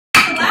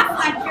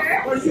last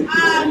lecture.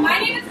 My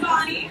name is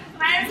Bonnie.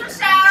 My name is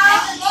Michelle.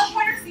 I'm both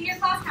part of Senior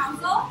Class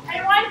Council.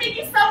 And I want to thank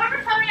you so much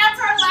for coming out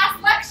to our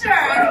last lecture.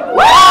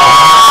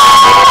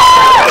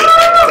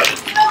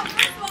 So,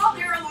 first of all,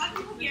 there are a lot of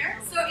people here,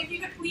 so if you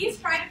could please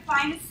try to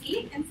find a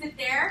seat and sit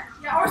there.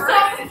 Yeah, or sit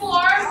on the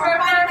floor,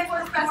 wherever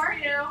works best for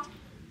you.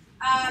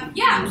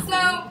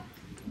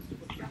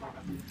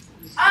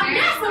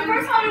 So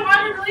first of all, we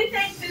want to really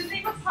thank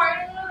Disney for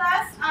partnering with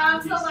us.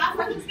 So the last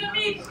lecture is going to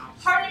be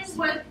partnering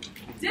with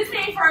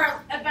Disney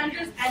for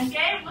Avengers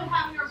Endgame. We're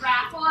having a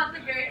raffle at the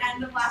very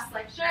end of last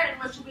lecture, in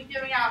which we'll be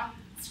giving out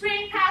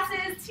screen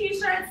passes,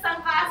 t-shirts,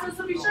 sunglasses.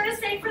 So be sure to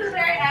stay for the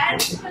very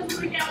end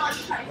because we get a lot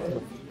of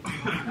prizes.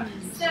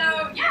 So,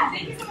 yeah,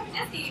 thank you so much,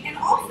 Disney. And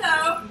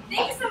also,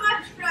 thank you so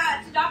much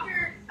to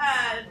Dr.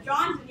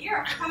 John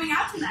DeNero for coming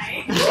out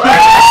tonight. I'm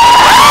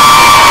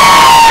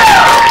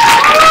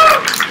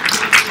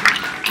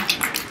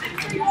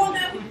sure you all know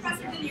who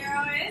Professor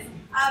DeNero is.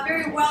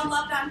 Very well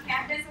loved on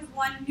campus, has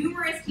won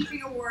numerous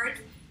teaching awards.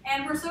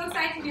 And we're so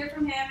excited to hear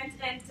from him and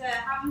to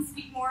have him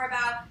speak more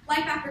about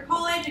life after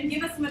college and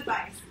give us some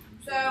advice.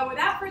 So,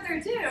 without further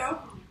ado,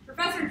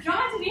 Professor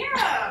John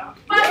DeNero.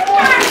 But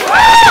first, we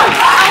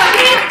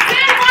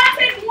did want to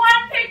take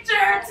one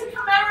picture to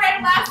commemorate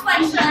last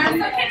lecture. So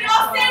can you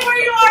all stay where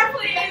you are,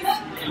 please?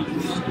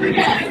 You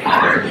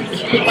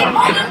can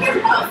hold up your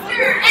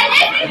poster. And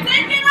if you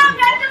did get on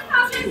vendor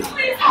posters,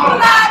 please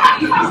hold up.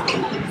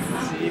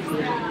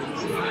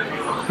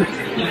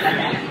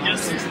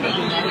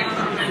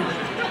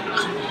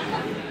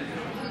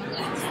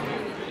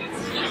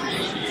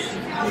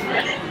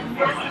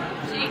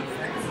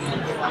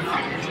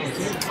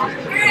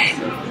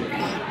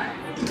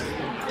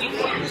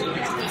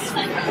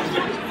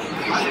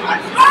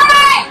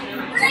 Alright,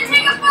 we're going to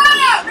take a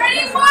photo.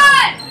 Ready?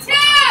 1, 2,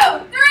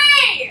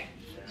 3.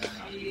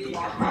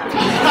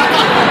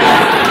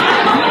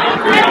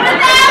 And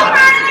without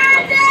further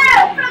ado,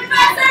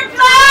 Professor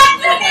John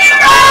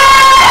DeNero!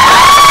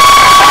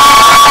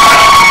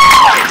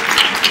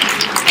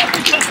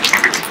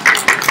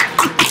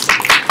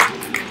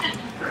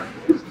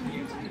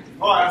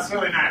 Oh, that's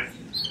really nice.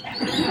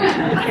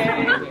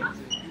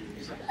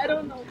 I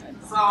don't know.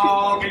 So,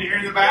 can you hear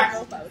in the back?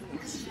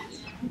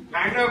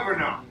 Kind of or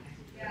no?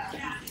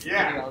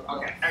 Yeah.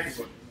 Okay.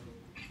 Excellent.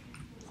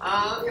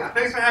 Yeah.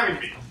 Thanks for having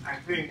me. I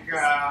think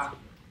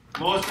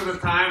most of the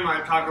time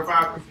I talk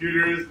about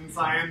computers and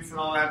science and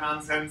all that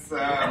nonsense,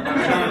 but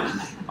I don't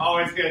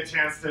always get a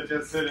chance to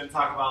just sit and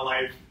talk about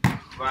life.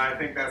 But I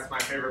think that's my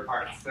favorite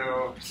part.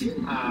 So,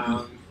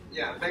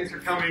 yeah. Thanks for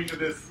coming to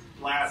this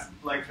last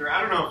lecture.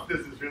 I don't know if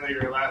this is really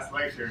your last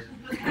lecture.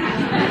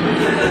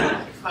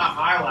 It's not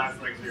my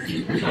last lecture.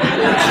 It's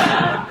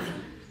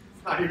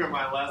not even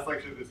my last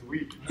lecture this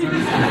week.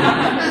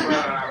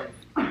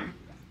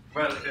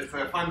 But it's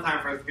a fun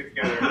time for us to get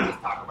together and just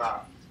talk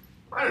about,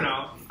 I don't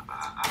know,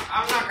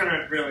 I'm not going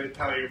to really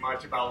tell you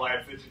much about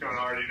life that you don't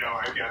already know,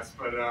 I guess,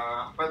 but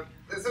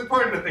it's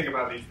important to think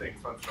about these things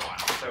once in a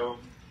while. So,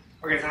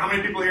 okay, so how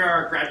many people here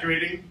are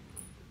graduating?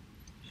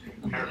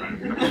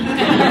 Everybody.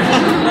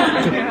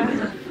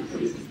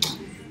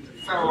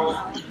 So,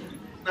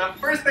 the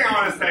first thing I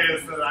want to say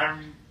is that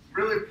I'm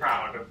really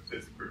proud of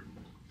this group.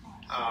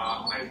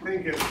 I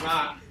think it's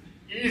not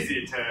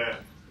easy to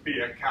be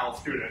a Cal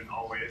student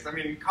always. I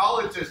mean,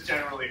 college is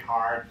generally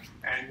hard,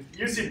 and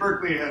UC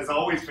Berkeley has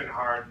always been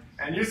hard.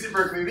 And UC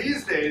Berkeley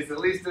these days, at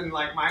least in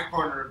like my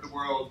corner of the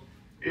world,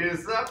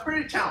 is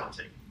pretty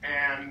challenging.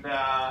 And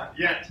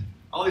yet,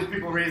 all these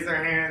people raise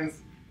their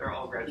hands, they're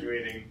all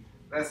graduating.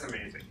 That's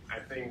amazing. I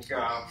think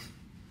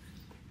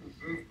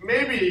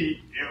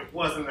maybe it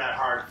wasn't that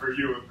hard for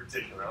you in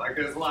particular. Like,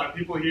 there's a lot of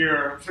people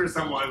here, I'm sure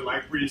someone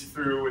like breezed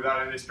through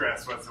without any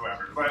stress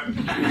whatsoever. But I'm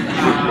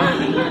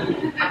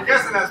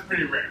guessing that's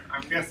pretty rare.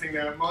 I'm guessing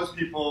that most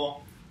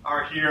people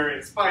are here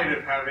in spite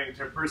of having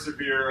to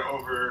persevere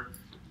over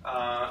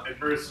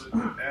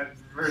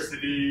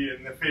adversity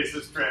in the face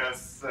of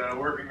stress,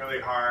 working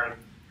really hard.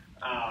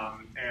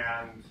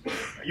 And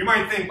you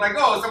might think like,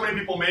 oh, so many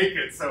people make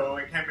it, so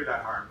it can't be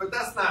that hard. But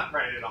that's not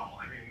right at all.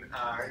 I mean,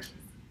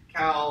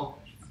 Cal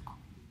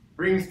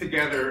brings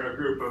together a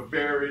group of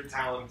very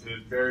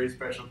talented, very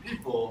special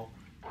people,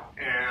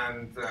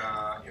 and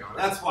you know,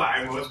 that's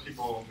why most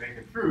people make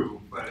it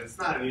through. But it's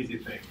not an easy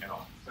thing at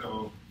all.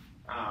 So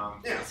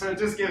yeah, so it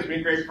just gives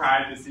me great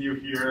pride to see you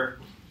here.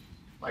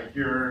 Like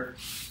you're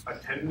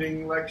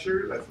attending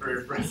lecture. That's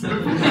very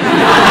impressive.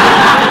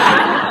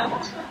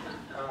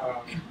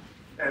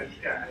 And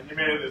yeah, and you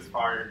made it this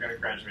far, you're going to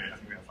graduate. I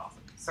think that's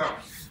awesome. So,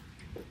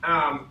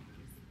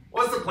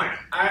 what's the plan?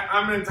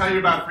 I'm going to tell you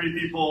about 3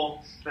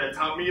 people that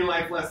taught me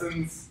life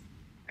lessons,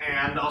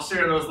 and I'll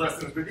share those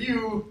lessons with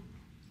you.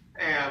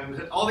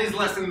 And all these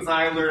lessons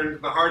I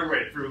learned the hard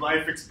way through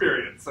life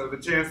experience. So the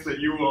chance that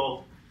you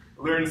will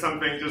learn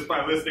something just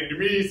by listening to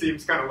me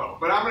seems kind of low.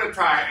 But I'm going to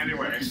try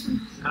anyway,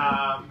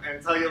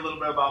 and tell you a little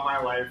bit about my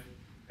life.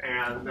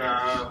 And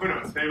who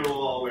knows, maybe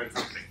we'll all learn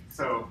something.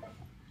 So.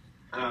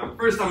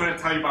 First, I'm going to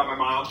tell you about my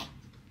mom.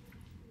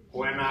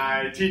 When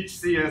I teach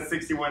CS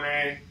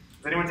 61A, is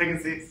anyone taking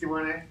CS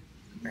 61A?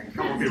 and a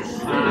couple people.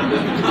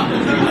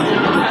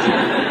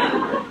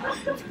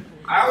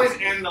 I always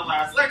end the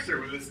last lecture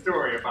with a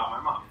story about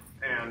my mom.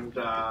 And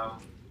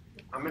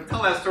I'm going to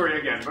tell that story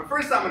again. But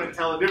first I'm going to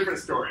tell a different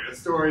story, a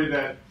story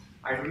that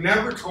I have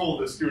never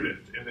told a student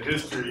in the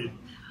history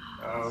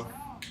of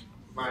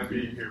my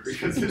being here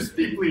because it's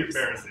deeply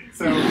embarrassing.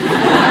 So,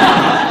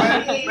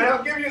 but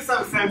I'll give you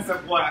some sense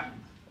of what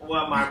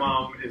my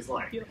mom is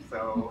like.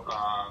 So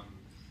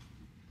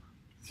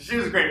she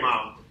was a great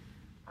mom.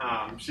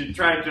 She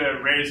tried to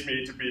raise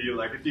me to be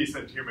like a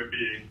decent human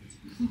being,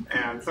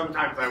 and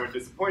sometimes I would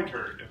disappoint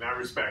her in that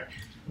respect.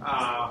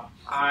 I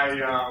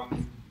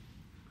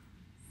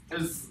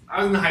was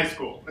in high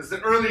school. It was the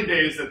early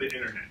days of the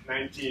internet,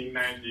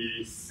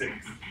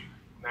 1996,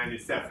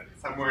 97,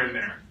 somewhere in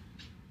there.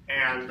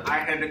 And I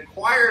had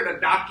acquired a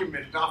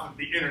document off of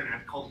the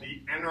internet called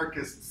the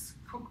Anarchist's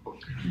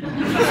Cookbook.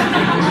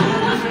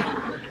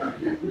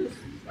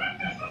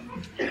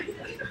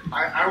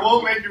 I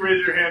won't make you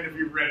raise your hand if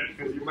you've read it,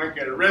 because you might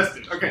get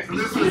arrested. Okay, so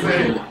this was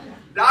a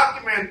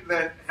document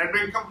that had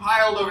been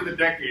compiled over the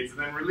decades and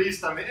then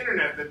released on the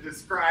internet that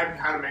described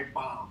how to make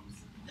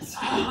bombs,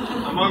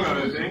 among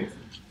other things.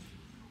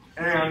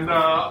 And,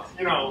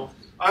 you know,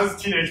 as a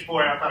teenage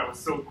boy, I thought it was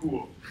so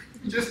cool.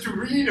 Just to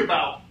read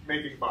about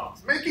making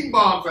bombs. Making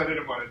bombs I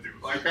didn't want to do.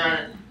 Like,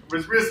 I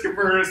was risk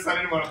averse, I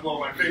didn't want to blow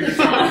my fingers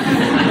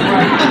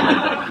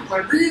off.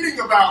 But reading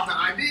about the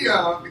idea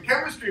of the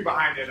chemistry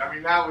behind it, I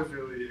mean, that was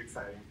really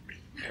exciting to me.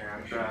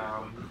 And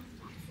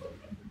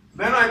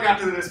then I got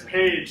to this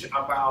page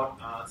about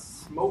a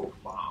smoke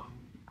bomb,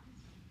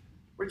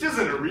 which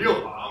isn't a real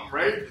bomb,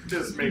 right? It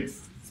just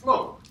makes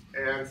smoke.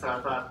 And so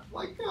I thought,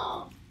 like,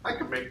 oh, I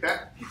could make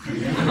that.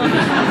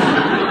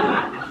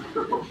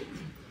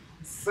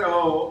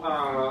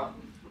 So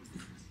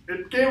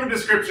it gave a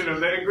description of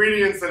the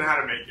ingredients and how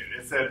to make it.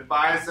 It said,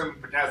 buy some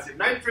potassium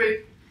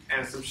nitrate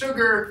and some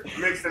sugar,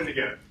 mix them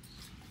together.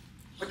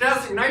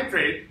 Potassium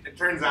nitrate, it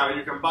turns out,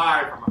 you can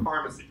buy from a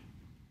pharmacy.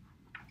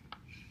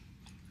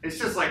 It's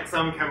just like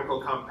some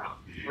chemical compound,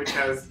 which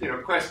has, you know,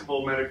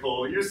 questionable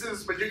medical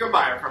uses, but you can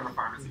buy it from a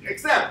pharmacy.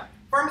 Except,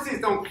 pharmacies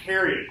don't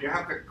carry it. You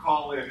have to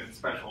call in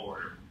special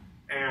order.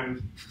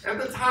 And at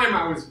the time,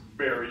 I was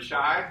very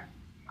shy.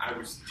 I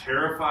was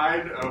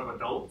terrified of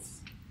adults.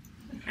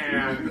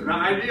 And the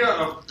idea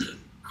of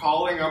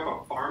calling up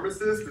a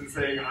pharmacist and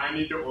saying, I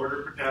need to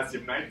order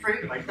potassium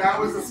nitrate, like that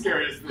was the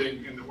scariest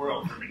thing in the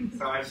world for me.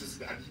 So I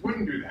just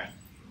wouldn't do that.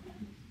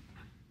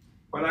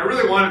 But I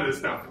really wanted this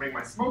stuff to make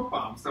my smoke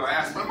bomb, so I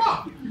asked my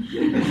mom.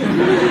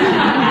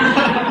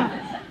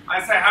 I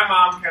say, hi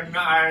mom,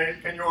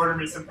 can you order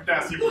me some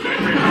potassium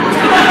nitrate?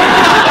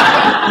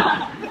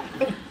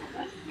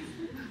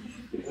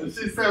 And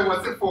she said,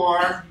 what's it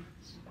for?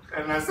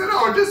 And I said,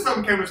 oh, just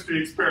some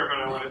chemistry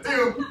experiment I want to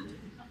do.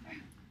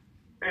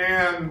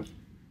 And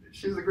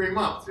she's a great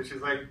mom, so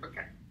she's like,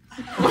 okay.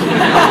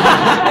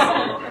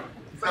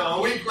 So a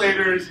week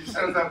later, she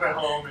shows up at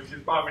home and she's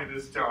bought me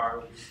this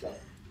jar.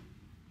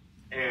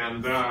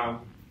 And I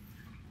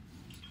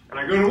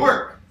go to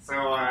work.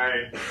 So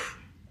I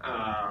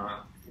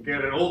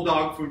get an old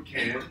dog food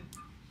can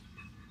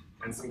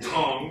and some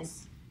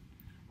tongs,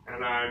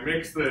 and I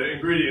mix the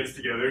ingredients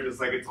together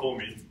just like it told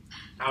me.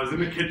 I was in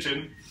the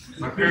kitchen,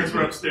 my parents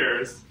were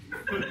upstairs,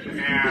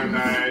 and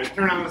I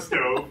turn on the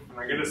stove, and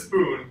I get a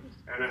spoon,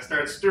 and I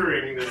start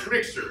stirring this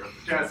mixture of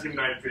potassium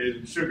nitrate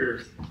and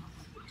sugar.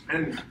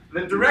 And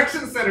the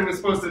directions said it was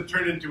supposed to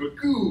turn into a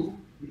goo,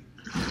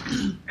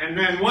 and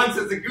then once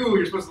it's a goo,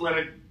 you're supposed to let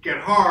it get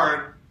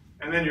hard,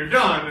 and then you're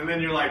done, and then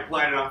you like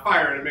light it on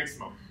fire and it makes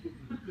smoke.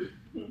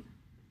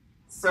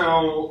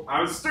 So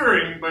I was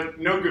stirring, but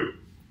no goo.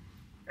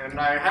 And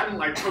I hadn't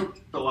like cooked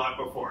a lot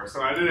before,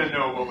 so I didn't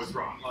know what was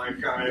wrong.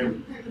 Like I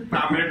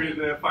thought maybe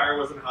the fire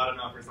wasn't hot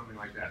enough or something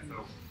like that.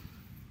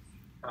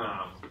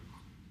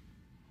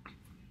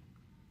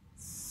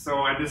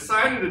 So I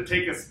decided to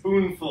take a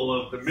spoonful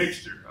of the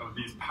mixture of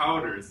these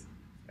powders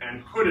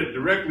and put it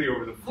directly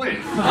over the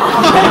flame.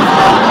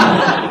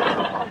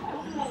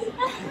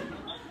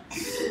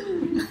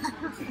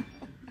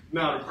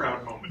 Not a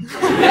proud moment.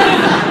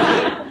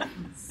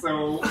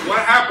 So what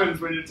happens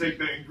when you take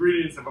the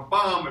ingredients of a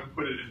bomb and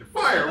put it into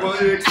fire? Well,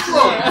 it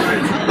explodes,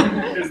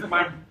 right? Because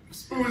my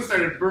spoon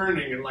started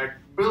burning and like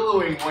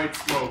billowing white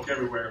smoke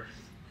everywhere.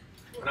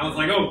 And I was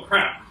like, oh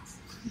crap.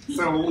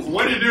 So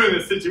what do you do in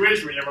this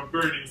situation when you have a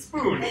burning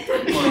spoon?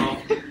 Well,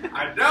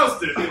 I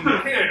doused it in the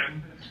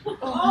can.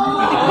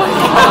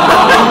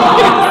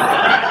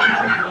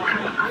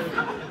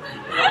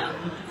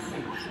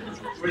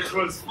 Which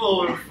was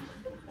full of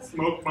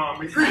smoke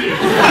bomb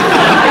ingredients.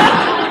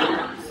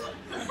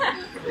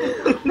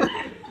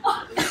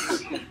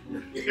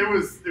 It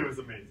was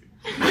amazing.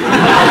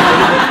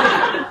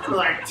 So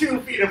like 2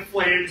 feet of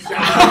flame shot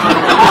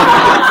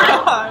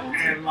out,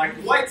 and like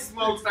white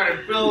smoke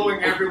started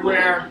billowing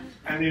everywhere,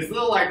 and these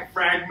little like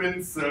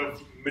fragments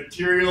of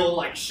material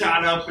like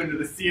shot up into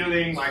the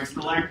ceiling like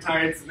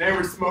stalactites, and they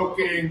were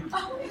smoking,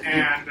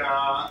 and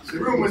the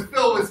room was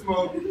filled with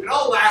smoke. It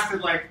all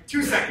lasted like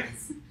 2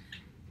 seconds, and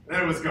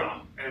then it was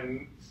gone.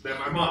 And then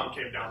my mom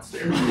came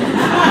downstairs.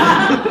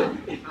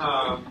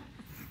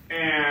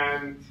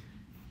 And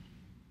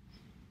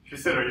she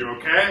said, "Are you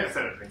okay?" I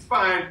said, "Everything's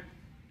fine."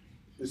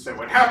 She said,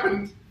 "What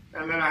happened?"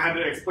 And then I had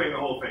to explain the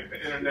whole thing, the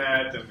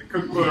internet and the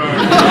cookbook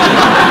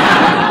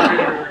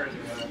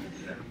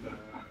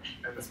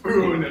and the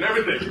spoon and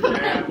everything.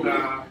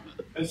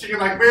 And she could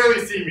like barely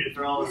see me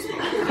through all the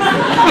smoke.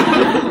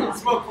 The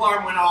smoke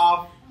alarm went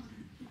off.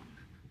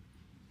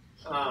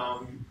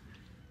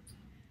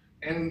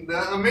 And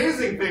the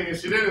amazing thing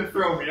is she didn't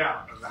throw me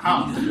out of the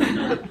house.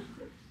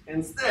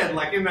 Instead,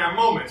 like in that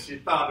moment, she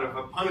thought of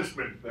a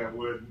punishment that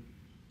would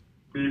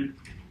be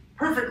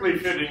perfectly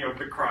fitting of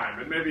the crime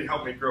and maybe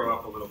help me grow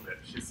up a little bit.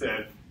 She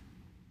said,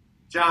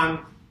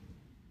 "John,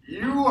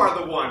 you are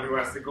the one who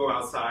has to go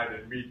outside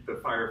and meet the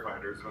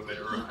firefighters when they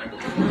arrive.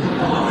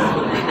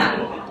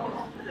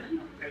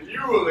 And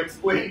you will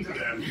explain to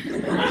them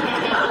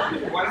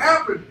what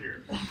happened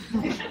here."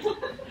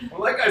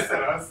 Well, like I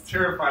said, I was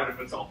terrified of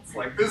adults.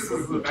 Like, this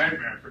is a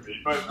nightmare for me.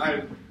 But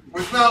I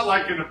was not,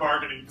 like, in a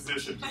bargaining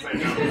position to say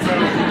no.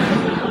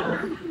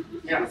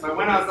 So I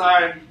went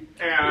outside,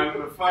 and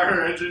the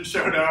fire engine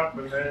showed up,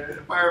 and the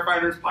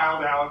firefighters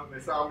piled out, and they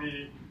saw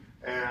me.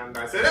 And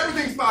I said,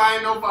 "Everything's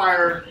fine, no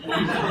fire."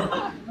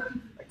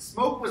 Like,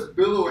 smoke was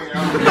billowing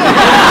out.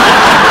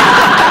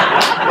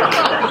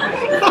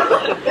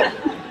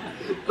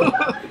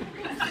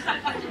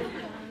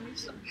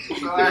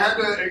 So I had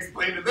to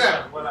explain to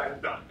them what I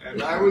had done.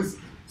 And I was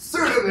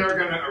certain they were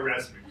going to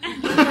arrest me.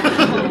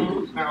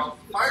 Now,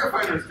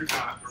 firefighters do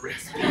not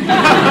arrest me.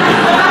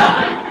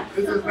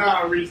 This is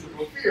not a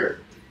reasonable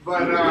fear.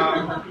 But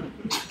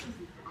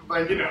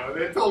you know,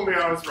 they told me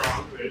I was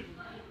wrong.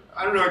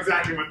 I don't know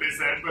exactly what they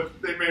said,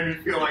 but they made me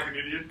feel like an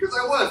idiot because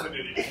I was an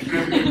idiot.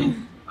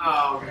 And,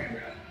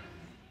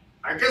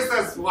 I guess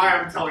that's why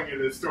I'm telling you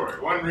this story.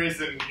 One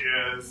reason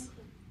is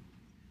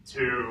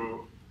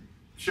to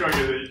show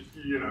you that,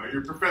 you know,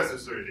 your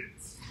professors are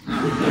idiots.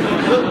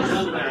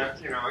 That,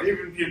 you know,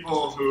 even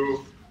people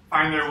who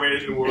find their way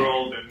in the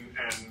world and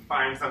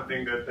find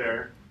something that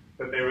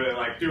they really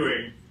like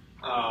doing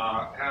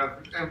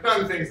have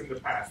done things in the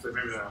past that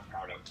maybe they're not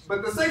proud of.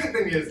 But the second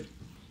thing is,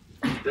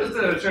 just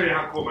to show you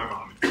how cool my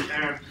mom is.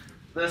 And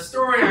the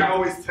story I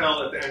always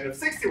tell at the end of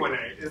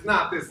 61A is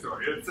not this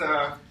story. It's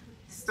a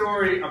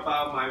story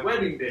about my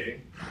wedding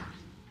day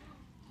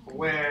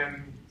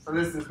so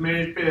this is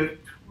May 5th,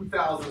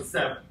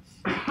 2007.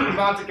 I'm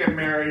about to get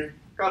married,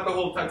 got the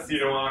whole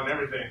tuxedo on,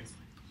 everything.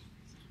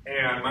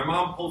 And my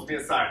mom pulls me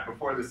aside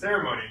before the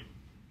ceremony,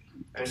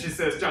 and she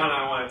says, "John,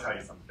 I want to tell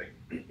you something."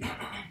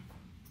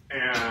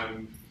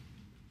 And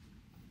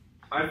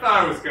I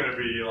thought it was going to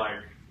be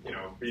like, you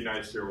know, be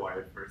nice to your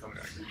wife or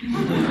something like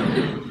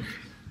that.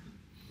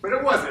 But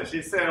it wasn't.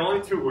 She said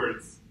only 2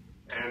 words.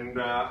 And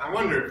I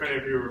wonder if any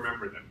of you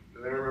remember them.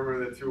 Do they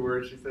remember the 2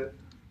 words she said?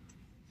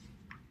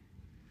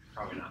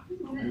 Probably not.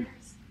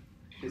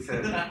 She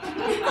said,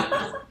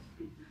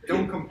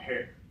 "Don't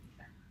compare."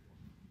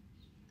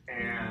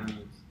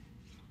 And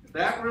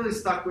that really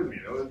stuck with me.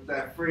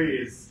 That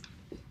phrase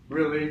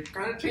really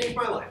kind of changed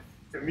my life.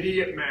 To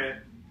me, it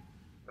meant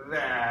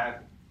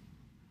that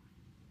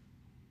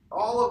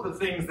all of the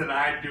things that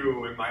I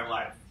do in my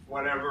life,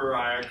 whatever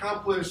I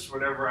accomplish,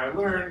 whatever I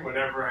learn,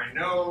 whatever I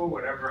know,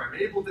 whatever I'm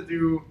able to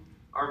do,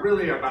 are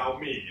really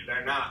about me.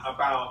 They're not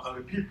about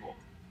other people.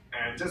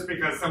 And just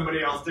because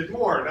somebody else did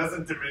more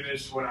doesn't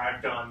diminish what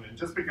I've done. And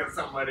just because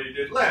somebody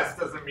did less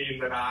doesn't mean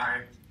that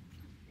I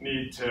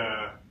need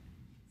to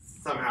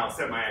somehow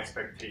set my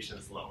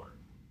expectations lower.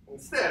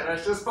 Instead,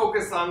 let's just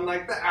focus on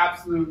like the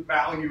absolute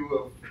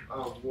value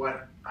of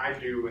what I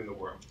do in the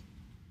world.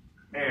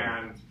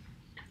 And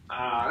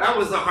that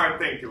was a hard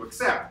thing to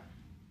accept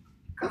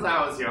because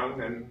I was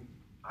young and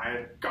I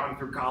had gone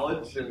through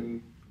college,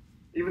 and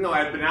even though I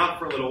had been out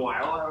for a little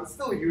while, I was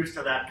still used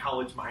to that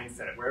college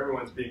mindset where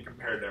everyone's being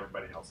compared to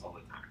everybody else all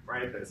the time,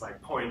 right? There's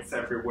like points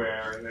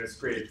everywhere and there's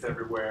grades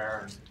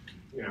everywhere, and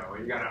you know,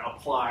 you gotta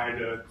apply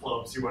to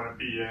clubs you want to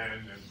be in,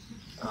 and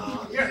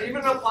yeah,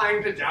 even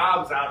applying to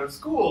jobs out of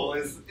school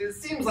it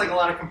seems like a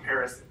lot of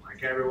comparison.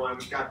 Like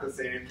everyone's got the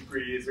same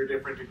degrees or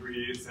different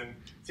degrees, and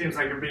it seems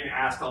like you're being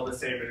asked all the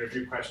same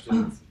interview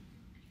questions.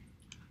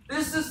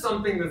 This is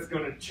something that's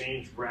going to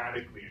change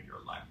radically in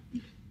your life.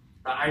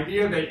 The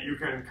idea that you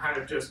can kind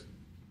of just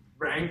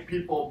rank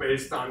people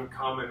based on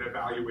common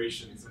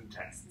evaluations and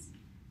tests.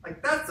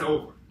 Like, that's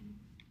over.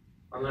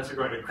 Unless you're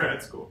going to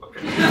grad school,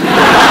 okay?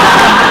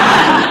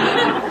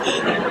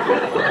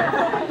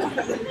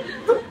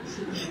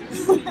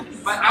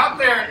 But out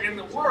there in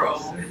the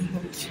world,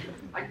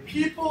 like,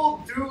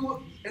 people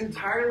do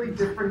entirely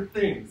different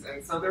things,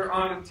 and so they're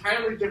on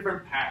entirely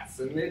different paths,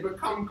 and they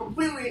become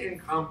completely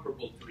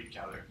incomparable to each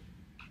other.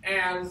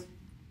 And,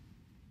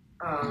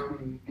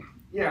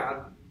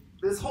 yeah,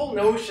 this whole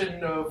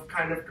notion of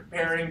kind of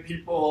comparing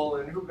people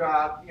and who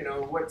got, you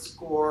know, what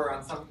score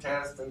on some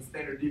test and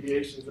standard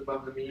deviations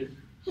above the mean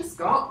is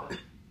gone.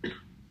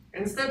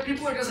 Instead,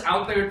 people are just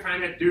out there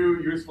trying to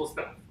do useful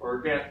stuff or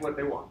get what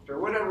they want or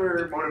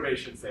whatever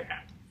motivations they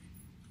have.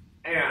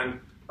 And,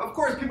 of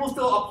course, people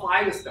still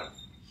apply to stuff.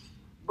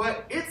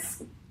 but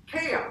it's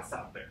chaos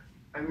out there.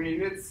 I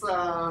mean, it's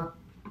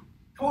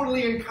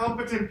totally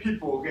incompetent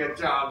people get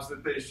jobs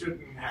that they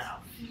shouldn't have.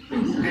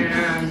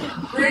 And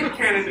great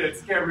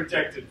candidates get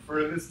rejected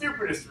for the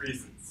stupidest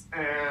reasons.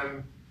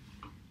 And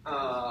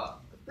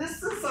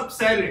this is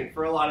upsetting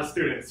for a lot of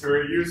students who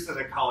are used to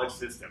the college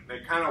system.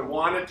 They kind of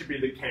want it to be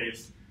the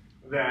case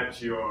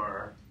that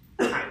your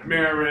kind of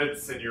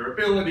merits and your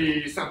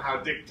ability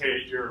somehow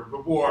dictate your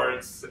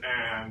rewards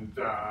and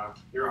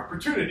your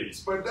opportunities.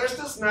 But that's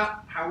just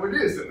not how it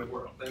is in the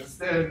world.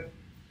 Instead,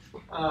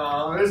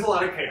 there's a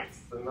lot of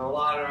chaos and a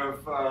lot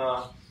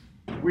of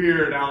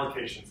weird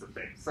allocations of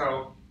things.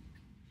 So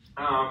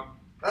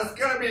that's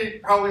going to be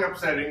probably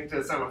upsetting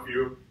to some of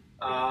you,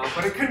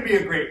 but it can be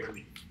a great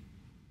relief.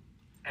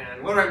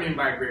 And what do I mean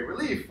by great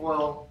relief?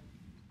 Well,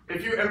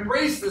 if you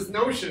embrace this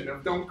notion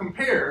of don't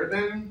compare,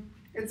 then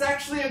it's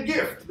actually a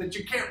gift that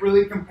you can't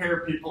really compare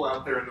people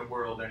out there in the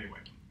world anyway.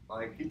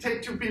 Like, you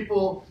take two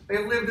people,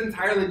 they've lived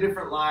entirely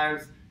different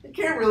lives, you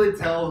can't really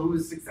tell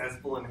who's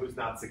successful and who's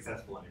not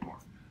successful anymore.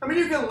 I mean,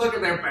 you can look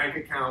at their bank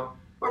account,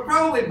 but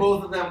probably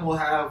both of them will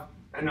have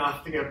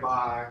enough to get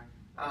by.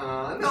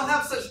 And they'll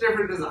have such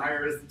different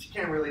desires that you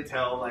can't really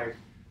tell, like,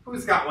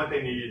 who's got what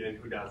they need and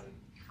who doesn't.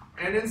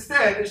 And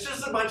instead, it's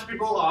just a bunch of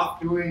people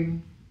off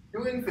doing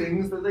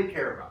things that they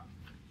care about.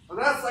 So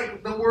that's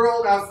like the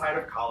world outside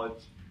of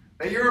college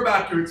that you're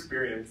about to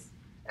experience.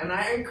 And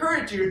I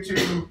encourage you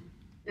to,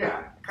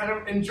 kind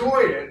of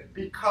enjoy it,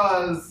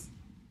 because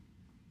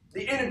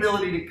the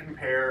inability to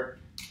compare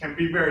can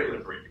be very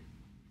liberating.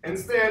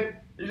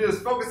 Instead, you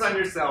just focus on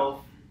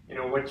yourself,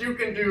 what you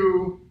can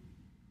do.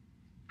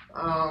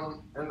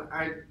 And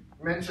I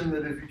mentioned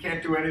that if you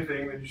can't do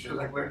anything, then you should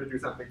learn to do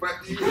something. But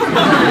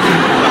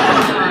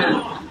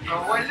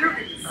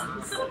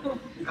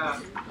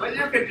what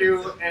you can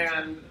do,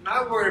 and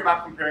not worry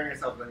about comparing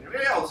yourself with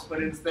anybody else,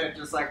 but instead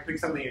just pick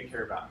something you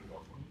care about and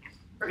go for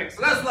it. Okay,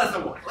 so that's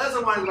lesson 1.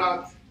 Lesson 1 is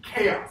about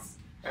chaos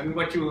and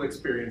what you will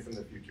experience in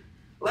the future.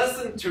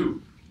 Lesson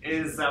 2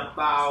 is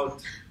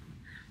about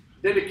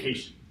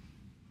dedication.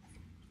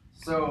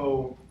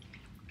 So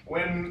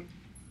when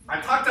I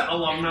talk to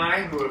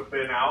alumni who have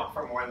been out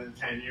for more than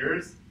 10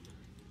 years,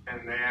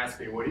 and they ask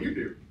me, what do you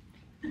do?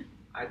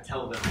 I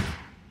tell them,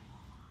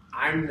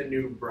 I'm the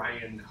new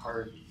Brian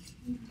Harvey.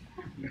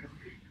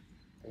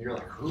 And you're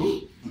like,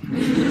 who?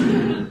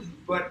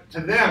 But to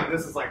them,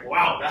 this is like,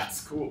 wow,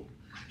 that's cool.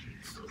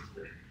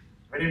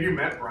 Any of you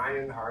met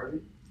Brian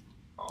Harvey?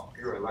 Oh,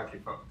 you're a lucky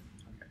folks.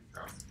 Okay,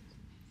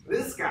 so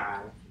this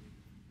guy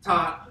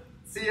taught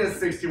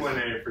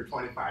CS61A for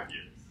 25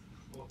 years.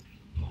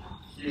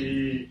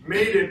 He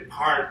made it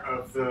part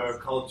of the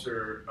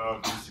culture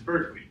of UC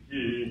Berkeley.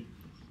 He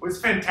was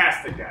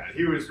fantastic at it.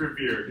 He was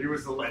revered. He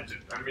was a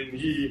legend. I mean,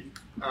 he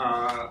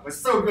was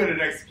so good at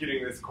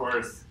executing this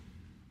course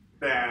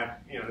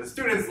that the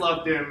students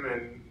loved him,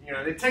 and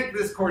they take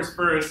this course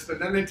first,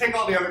 and then they take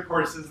all the other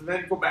courses, and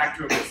then go back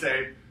to him and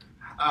say,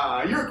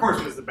 your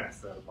course was the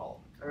best out of all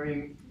of them. I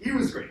mean, he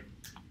was great.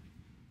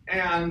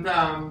 And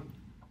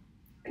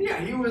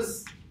he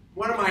was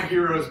one of my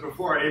heroes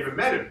before I even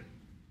met him.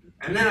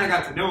 And then I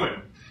got to know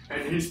him,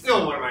 and he's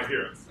still one of my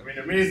heroes. I mean,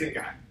 amazing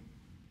guy.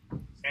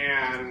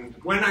 And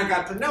when I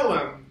got to know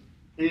him,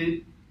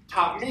 he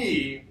taught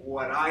me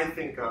what I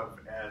think of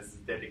as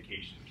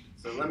dedication.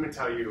 So let me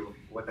tell you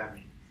what that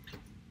means.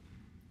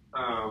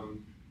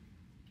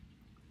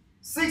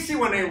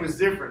 61A was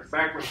different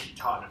back when he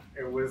taught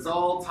it. It was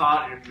all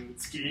taught in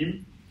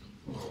scheme.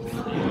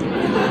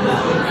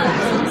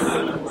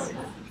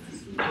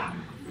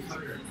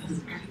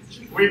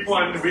 Week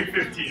 1 to week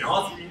 15,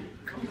 all scheme.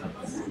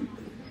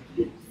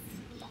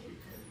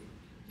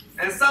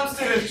 And some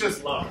students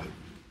just loved it.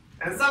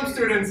 And some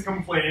students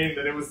complained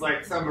that it was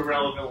like some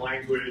irrelevant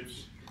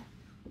language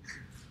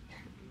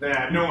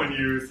that no one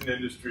used in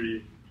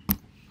industry.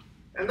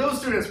 And those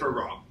students were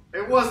wrong.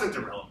 It wasn't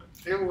irrelevant.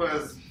 It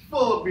was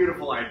full of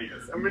beautiful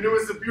ideas. I mean, it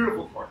was a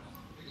beautiful course.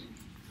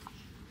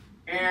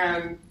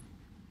 And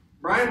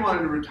Brian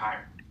wanted to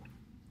retire.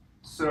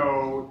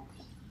 So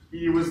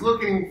he was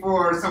looking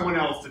for someone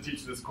else to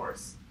teach this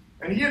course.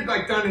 And he had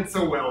done it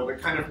so well that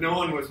kind of no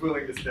one was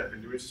willing to step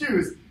into his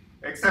shoes.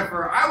 Except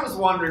for I was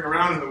wandering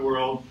around in the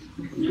world,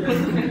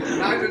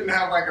 and I didn't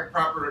have a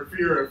proper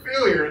fear of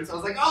failure, and so I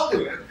was like, I'll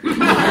do it.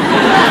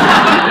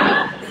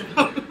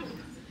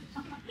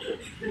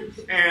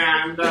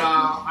 And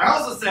I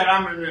also said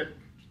I'm going to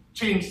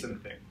change some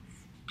things.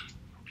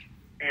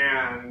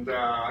 And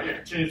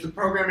change the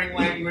programming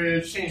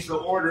language, change the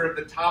order of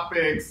the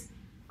topics.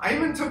 I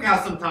even took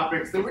out some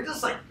topics that were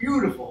just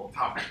beautiful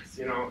topics.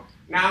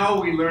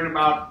 Now we learn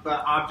about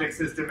the object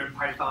system in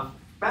Python.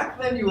 Back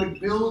then, you would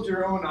build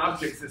your own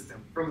object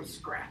system from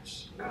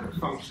scratch out of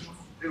functions.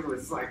 It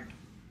was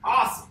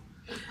awesome.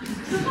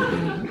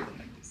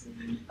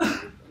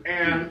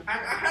 And I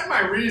had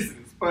my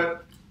reasons,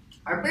 but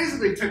I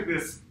basically took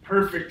this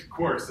perfect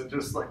course and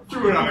just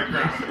threw it on the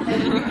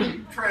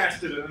ground,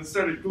 trashed it, and then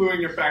started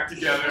gluing it back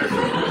together,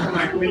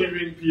 and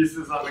leaving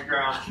pieces on the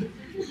ground.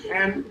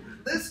 And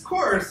this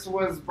course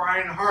was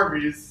Brian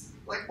Harvey's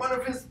like one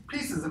of his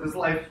pieces of his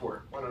life's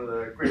work, one of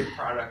the great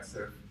products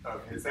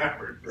of his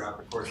effort throughout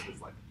the course of his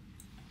life.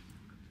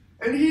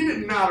 And he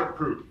did not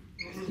approve.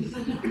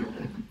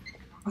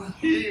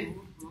 He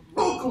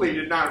vocally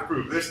did not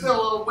approve. There's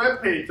still a little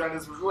webpage on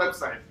his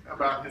website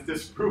about his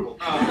disapproval.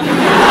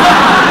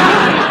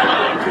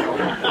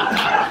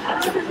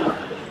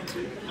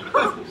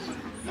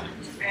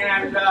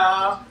 And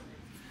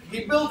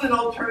he built an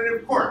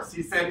alternative course.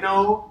 He said,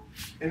 no,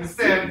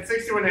 instead,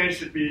 61A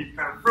should be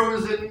kind of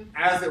frozen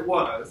as it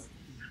was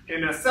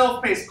in a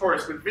self-paced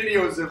course with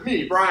videos of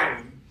me,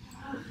 Brian,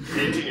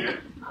 teaching it.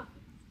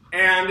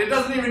 And it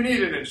doesn't even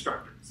need an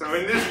instructor. So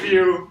in this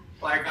view,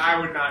 like, I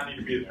would not need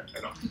to be there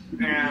at all.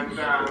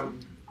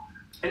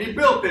 And he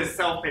built this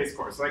self-paced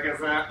course, like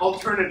as an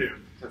alternative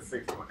to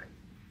 61A.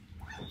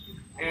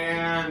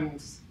 And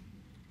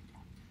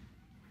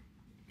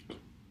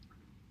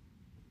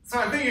so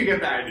I think you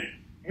get the idea.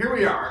 Here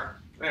we are.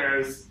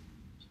 There's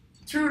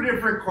two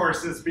different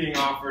courses being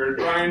offered,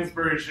 Brian's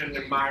version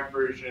and my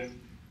version.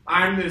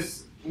 I'm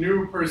this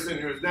new person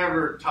who's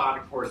never taught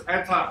a course.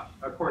 I taught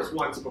a course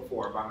once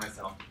before by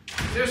myself.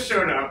 Just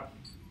showed up.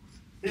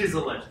 He's a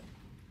legend.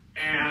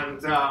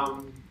 And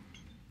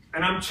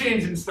I'm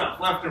changing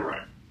stuff left and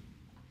right.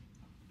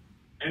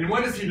 And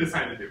what does he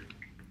decide to do?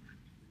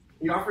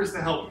 He offers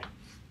to help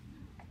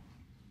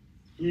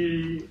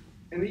me.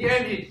 In the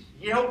end,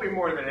 he helped me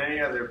more than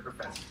any other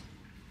professor.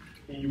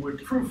 He would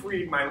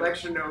proofread my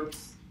lecture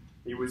notes.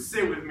 He would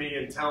sit with me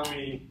and tell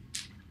me,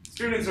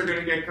 students are going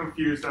to get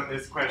confused on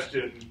this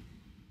question,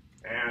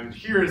 and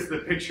here's the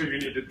picture you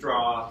need to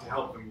draw to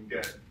help them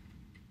get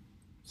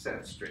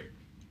set straight.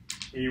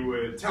 He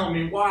would tell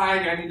me why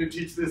I need to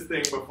teach this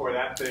thing before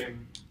that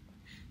thing.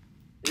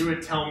 He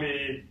would tell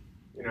me,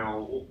 you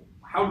know,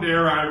 how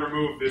dare I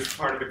remove this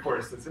part of the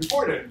course that's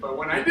important, but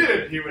when I did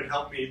it, he would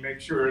help me make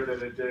sure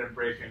that it didn't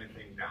break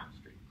anything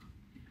downstream.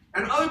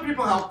 And other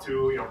people helped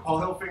too. You know,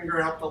 Paul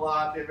Hilfinger helped a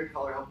lot, David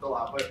Culler helped a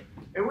lot, but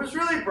it was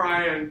really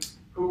Brian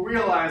who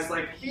realized,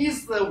 like,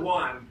 he's the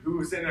one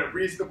who's in a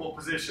reasonable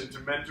position to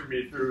mentor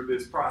me through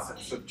this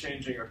process of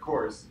changing a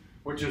course,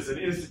 which is an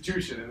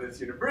institution in this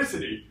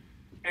university.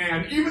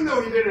 And even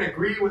though he didn't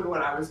agree with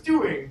what I was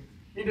doing,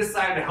 he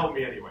decided to help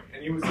me anyway,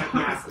 and he was like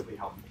massively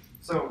helpful.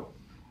 So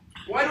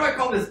why do I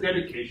call this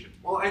dedication?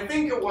 Well, I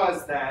think it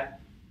was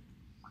that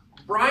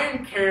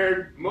Brian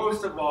cared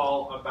most of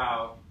all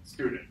about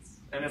students,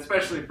 and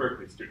especially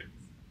Berkeley students.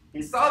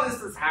 He saw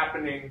this as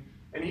happening,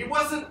 and he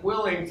wasn't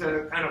willing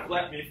to kind of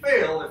let me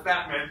fail if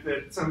that meant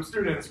that some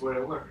students would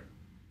have learned.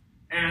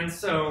 And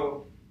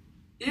so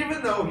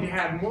even though he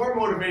had more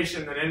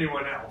motivation than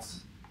anyone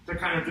else to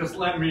kind of just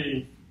let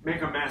me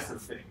make a mess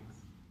of things,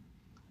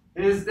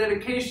 his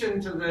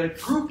dedication to the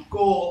group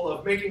goal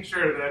of making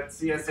sure that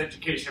CS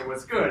education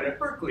was good at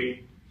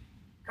Berkeley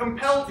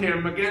compelled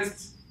him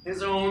against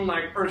his own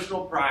like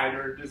personal pride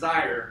or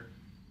desire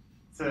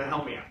to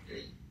help me out.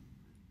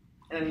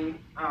 And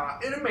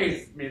it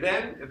amazed me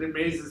then, it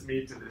amazes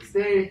me to this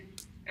day,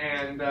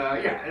 and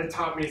yeah, it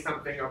taught me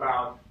something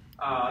about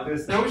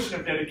this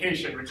notion of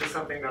dedication, which is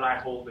something that I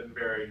hold in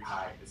very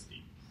high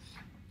esteem.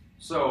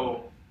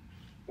 So,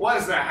 what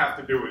does that have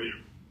to do with you?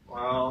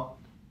 Well,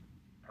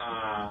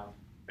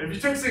 if you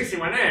took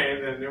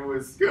 61A, then it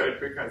was good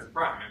because of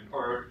Brian,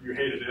 or you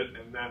hated it,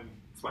 and then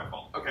it's my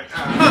fault. Okay.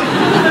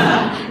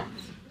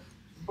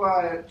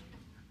 But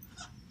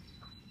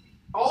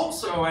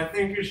also, I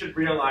think you should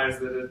realize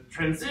that a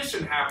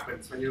transition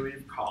happens when you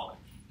leave college.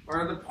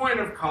 Or the point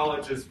of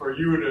college is for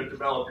you to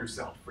develop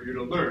yourself, for you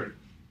to learn.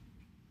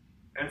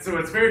 And so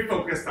it's very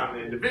focused on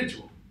the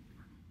individual.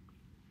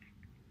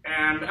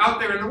 And out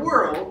there in the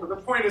world, the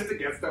point is to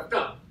get stuff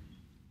done.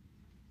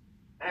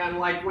 And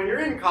like when you're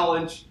in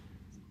college,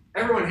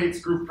 everyone hates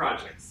group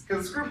projects.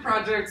 Because group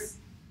projects,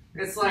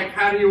 it's like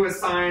how do you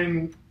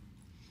assign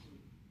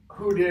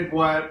who did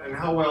what and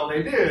how well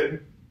they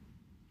did?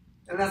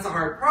 And that's a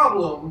hard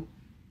problem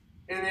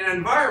in an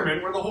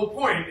environment where the whole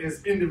point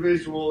is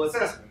individual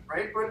assessment,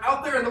 right? But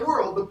out there in the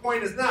world, the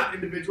point is not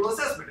individual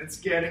assessment. It's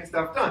getting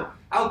stuff done.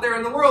 Out there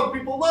in the world,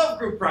 people love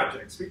group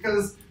projects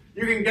because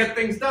you can get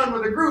things done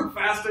with a group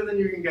faster than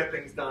you can get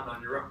things done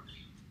on your own.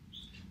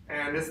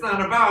 And it's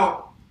not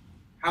about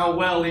how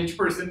well each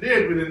person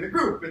did within the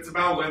group. It's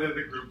about whether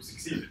the group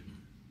succeeded.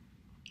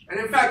 And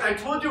in fact, I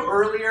told you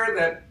earlier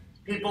that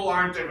people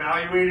aren't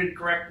evaluated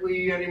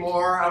correctly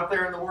anymore out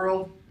there in the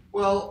world.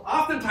 Well,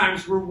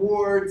 oftentimes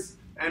rewards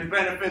and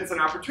benefits and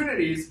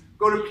opportunities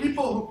go to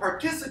people who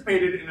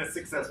participated in a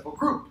successful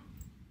group.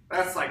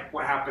 That's like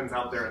what happens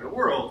out there in the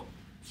world.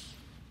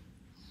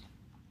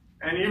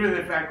 And even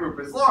if that group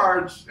is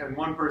large and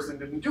one person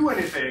didn't do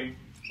anything,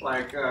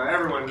 like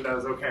everyone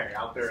does okay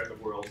out there in the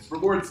world's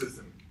reward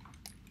system.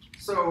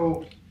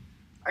 So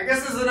I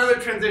guess this is another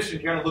transition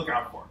you gotta look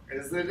out for,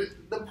 is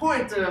that the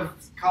point of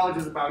college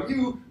is about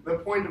you, the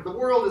point of the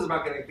world is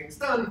about getting things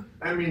done.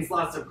 That means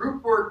lots of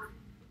group work.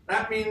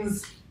 That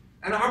means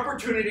an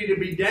opportunity to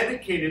be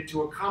dedicated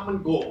to a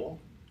common goal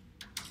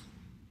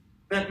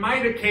that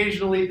might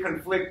occasionally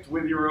conflict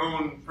with your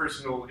own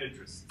personal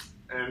interests.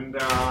 And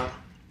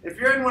if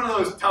you're in one of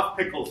those tough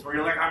pickles where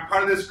you're like, I'm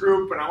part of this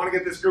group and I want to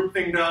get this group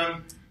thing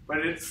done,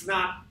 but it's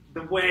not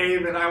the way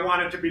that I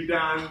want it to be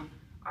done,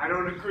 I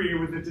don't agree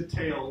with the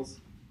details,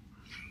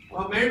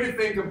 well, maybe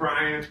think of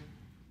Brian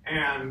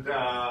and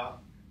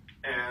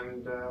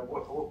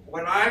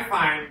what I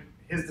find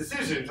his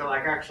decision to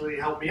like actually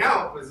help me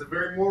out was a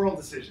very moral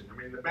decision. I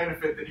mean, the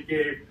benefit that he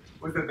gave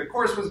was that the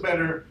course was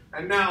better,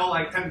 and now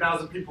like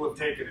 10,000 people have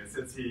taken it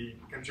since he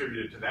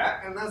contributed to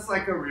that, and that's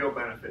like a real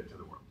benefit to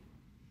the world.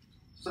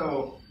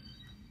 So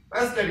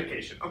that's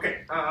dedication.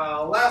 Okay,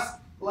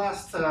 last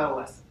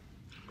lesson.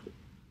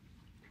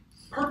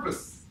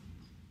 Purpose.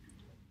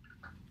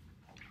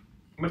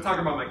 I'm gonna talk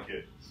about my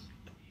kid.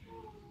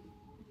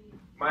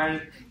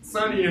 My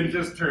son Ian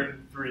just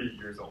turned 3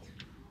 years old.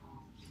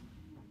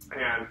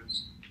 And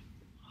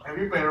have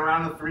you been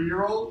around a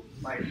 3-year-old?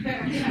 Like,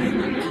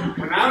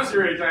 when I was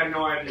your age, I had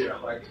no idea.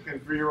 Like, can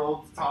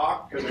 3-year-olds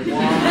talk? Can they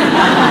walk?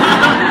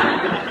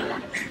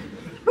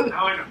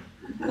 Now I know.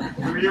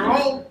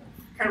 3-year-old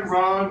can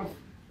run,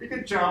 he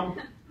can jump,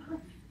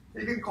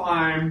 he can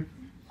climb,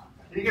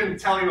 he can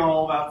tell you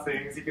all about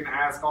things, he can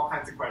ask all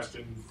kinds of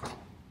questions.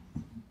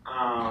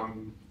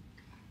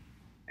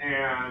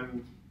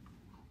 And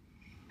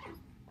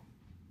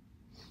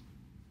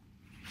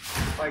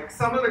like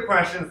some of the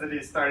questions that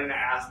he's starting to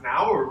ask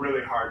now are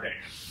really hard to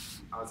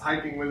answer. I was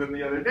hiking with him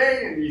the other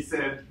day and he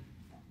said,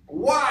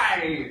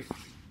 why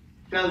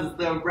does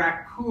the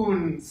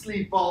raccoon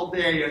sleep all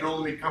day and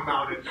only come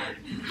out at night?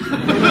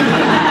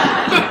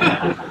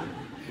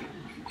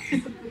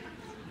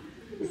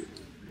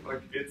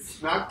 Like,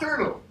 it's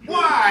nocturnal.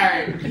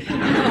 Why?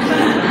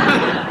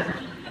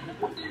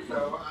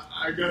 So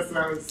I guess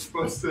I was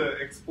supposed to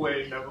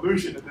explain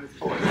evolution at this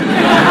point.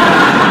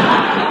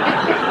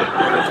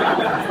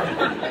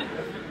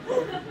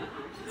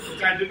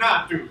 Which I did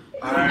not do.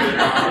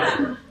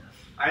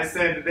 I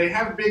said they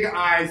have big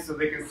eyes so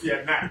they can see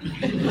at night.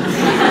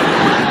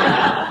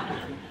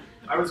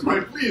 I was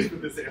quite pleased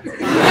with this answer.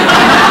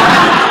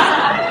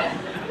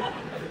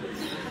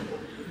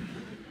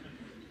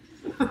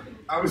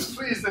 I was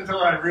pleased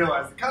until I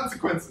realized the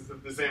consequences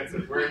of this answer,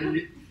 where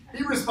he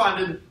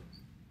responded,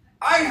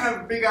 I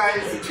have big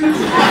eyes too.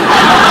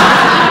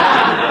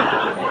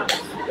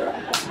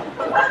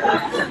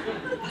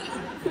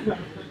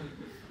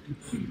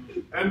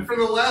 And for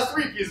the last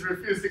week, he's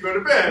refused to go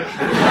to bed.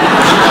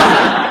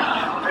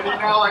 And he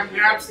now like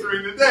naps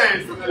during the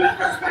day so that he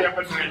can stay up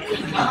at night.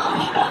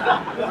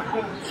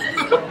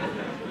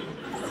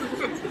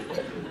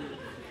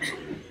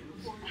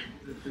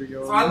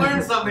 So I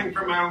learned something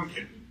from my own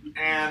kid.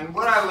 And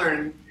what I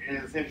learned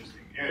is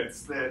interesting.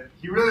 It's that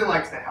he really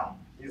likes to help.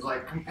 He's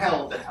like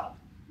compelled to help.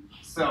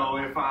 So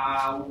if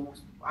I'm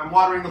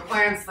watering the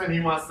plants, then he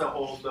wants to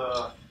hold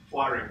the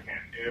watering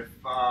can. If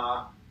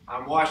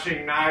I'm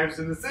washing knives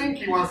in the sink,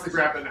 he wants to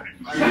grab the knife.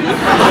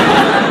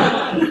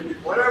 I mean,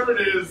 whatever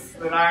it is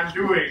that I'm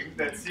doing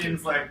that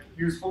seems like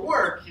useful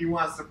work, he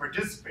wants to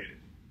participate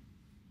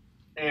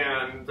in.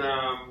 And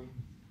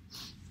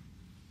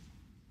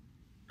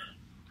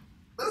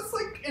that's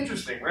like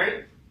interesting,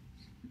 right?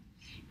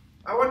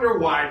 I wonder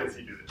why does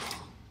he do this?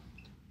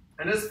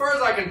 And as far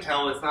as I can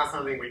tell, it's not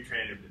something we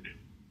train him to do.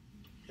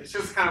 It's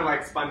just kind of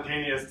like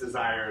spontaneous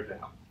desire to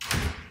help.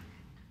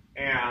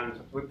 And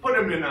we put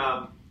him in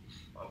a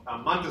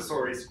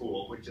Montessori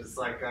school, which is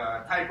like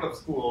a type of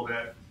school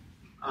that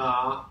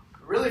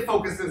really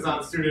focuses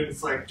on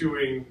students like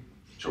doing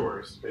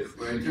chores,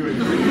 basically.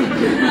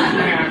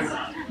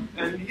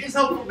 And he's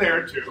helpful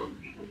there too.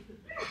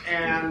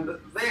 And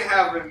they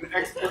have an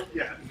expert,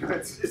 yeah,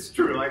 it's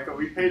true, like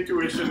we pay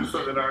tuition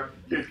so that our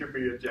kid can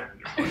be a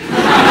janitor.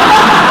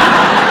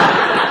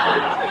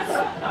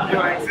 He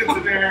like sits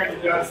in there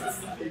and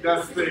he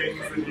does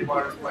things and he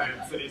waters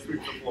plants and he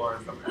sweeps the floor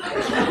and stuff like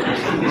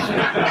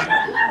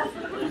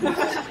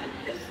that.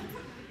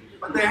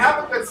 But they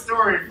have a good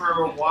story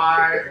for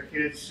why a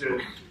kid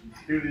should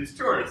do these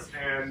chores,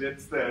 and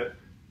it's that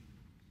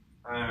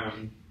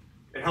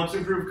it helps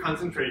improve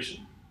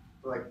concentration,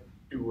 like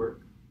do work.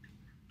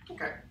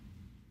 Okay.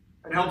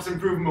 It helps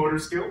improve motor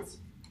skills.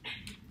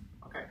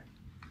 Okay.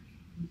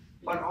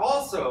 But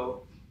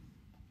also,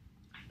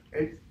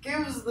 it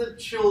gives the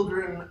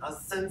children a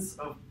sense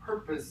of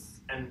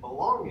purpose and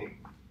belonging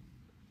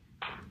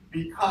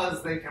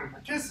because they can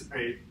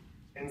participate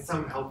in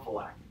some helpful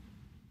act.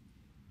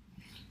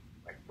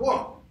 Like,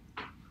 whoa,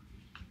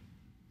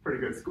 pretty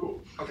good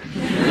school. Okay.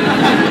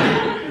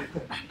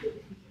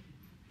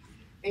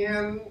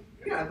 And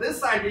yeah,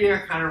 this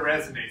idea kind of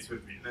resonates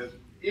with me, that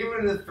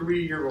even the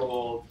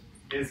 3-year-old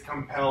is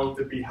compelled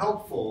to be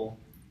helpful,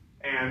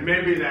 and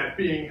maybe that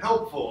being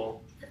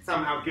helpful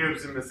somehow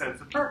gives him a sense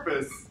of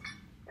purpose.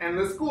 And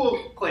the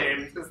school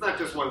claims, it's not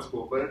just one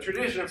school, but a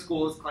tradition of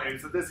schools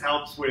claims that this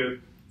helps with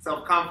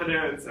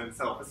self-confidence and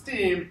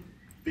self-esteem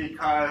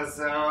because,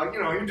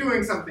 you're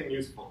doing something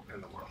useful in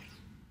the world.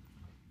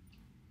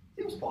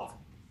 Seems plausible.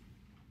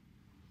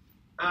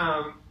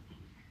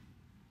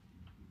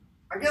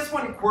 I guess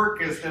one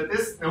quirk is that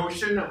this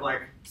notion of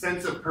like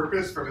sense of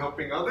purpose from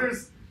helping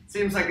others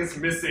seems like it's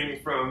missing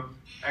from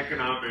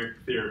economic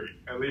theory,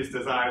 at least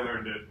as I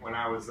learned it when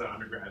I was an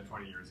undergrad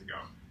 20 years ago.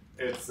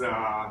 It's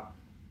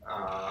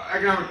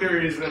economic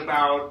theory is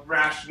about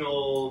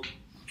rational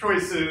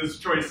choices.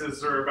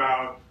 Choices are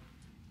about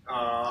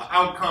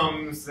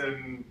outcomes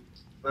and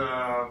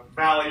the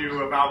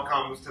value of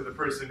outcomes to the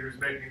person who's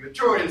making the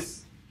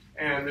choice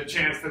and the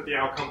chance that the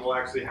outcome will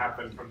actually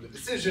happen from the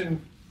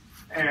decision.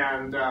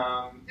 And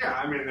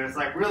yeah, I mean, there's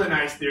like really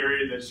nice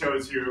theory that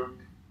shows you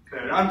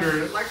that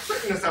under like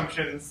certain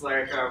assumptions,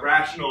 like a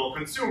rational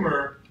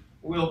consumer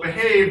will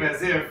behave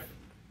as if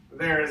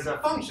there's a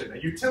function, a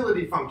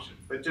utility function,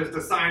 that just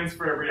assigns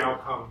for every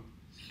outcome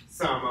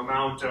some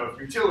amount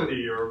of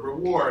utility or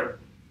reward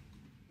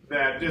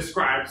that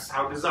describes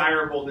how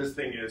desirable this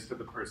thing is to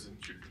the person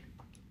choosing.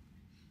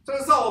 So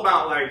it's all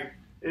about like,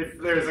 if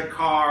there's a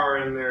car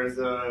and there's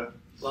a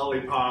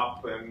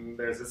lollipop and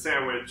there's a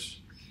sandwich,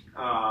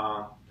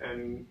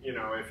 and you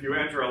know, if you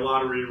enter a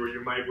lottery where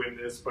you might win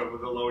this but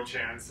with a low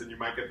chance and you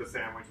might get the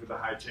sandwich with a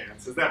high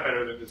chance, is that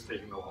better than just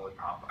taking the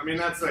lollipop? I mean,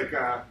 that's like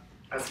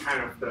that's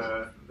kind of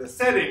the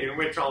setting in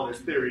which all this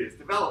theory is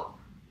developed.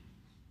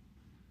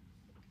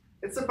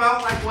 It's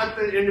about like what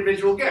the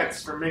individual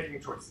gets from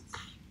making choices.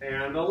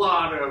 And a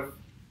lot of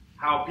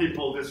how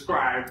people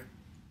describe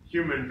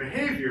human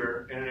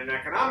behavior in an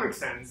economic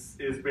sense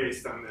is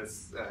based on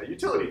this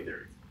utility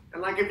theory.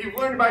 And like if you've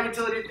learned about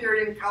utility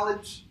theory in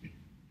college,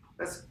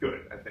 that's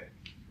good, I think.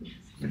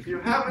 If you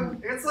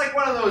haven't, it's like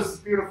one of those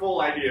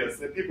beautiful ideas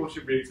that people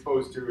should be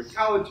exposed to in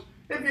college.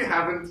 If you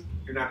haven't,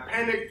 do not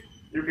panic.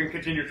 You can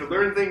continue to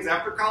learn things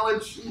after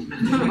college.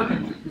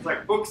 There's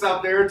like books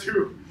out there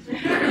too.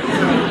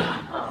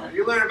 So,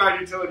 you learn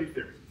about utility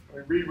theory.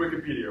 Read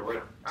Wikipedia or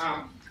whatever.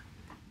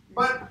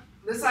 But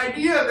this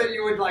idea that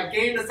you would like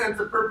gain a sense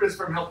of purpose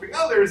from helping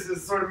others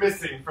is sort of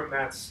missing from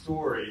that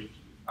story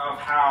of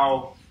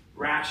how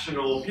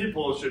rational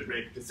people should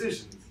make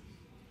decisions.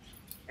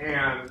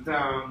 And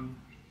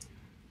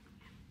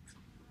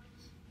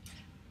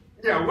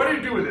yeah, what do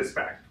you do with this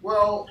fact?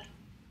 Well,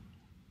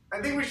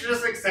 I think we should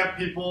just accept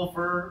people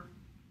for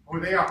who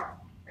they are.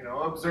 You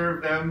know,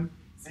 observe them,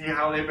 see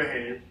how they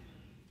behave.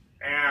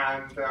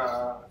 And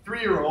a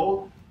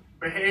 3-year-old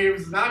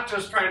behaves not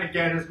just trying to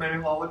get as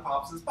many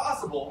lollipops as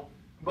possible,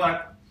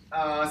 but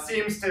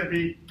seems to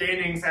be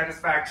gaining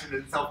satisfaction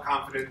and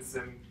self-confidence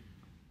and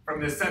from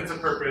this sense of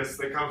purpose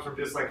that comes from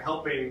just like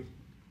helping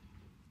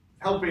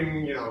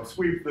you know,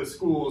 sweep the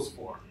schools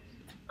for.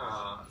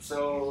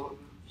 So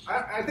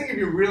I think if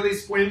you really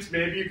squint,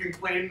 maybe you can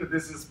claim that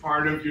this is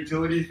part of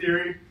utility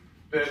theory,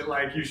 that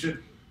like you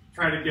should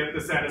try to get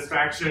the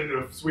satisfaction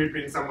of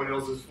sweeping someone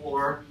else's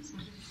floor.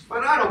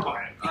 But I don't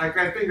buy it. Like,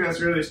 I think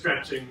that's really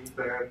stretching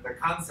the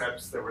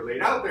concepts that were laid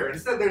out there.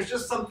 Instead, there's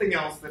just something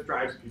else that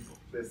drives people.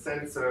 This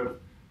sense of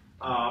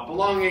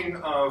belonging,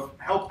 of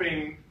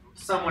helping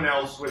someone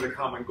else with a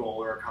common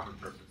goal or a common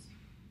purpose.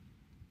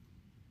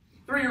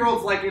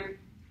 3-year-olds like it.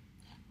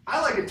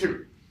 I like it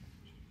too.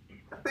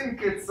 I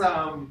think it's,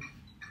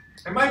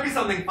 it might be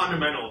something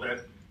fundamental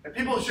that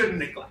people shouldn't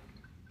neglect.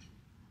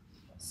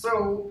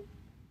 So,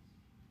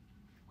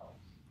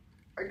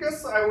 I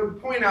guess I would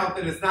point out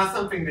that it's not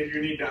something that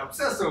you need to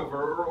obsess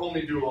over or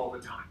only do all the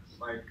time.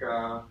 Like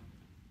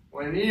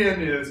when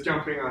Ian is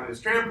jumping on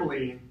his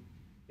trampoline,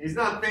 he's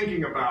not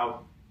thinking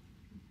about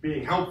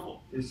being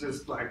helpful. He's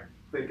just like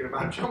thinking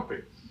about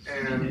jumping,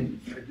 and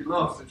like, he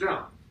loves to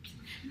jump.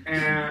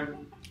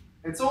 And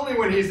it's only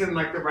when he's in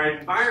like the right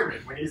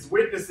environment, when he's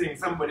witnessing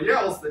somebody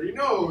else that he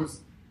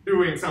knows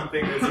doing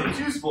something that seems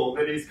useful,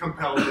 that he's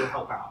compelled to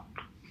help out.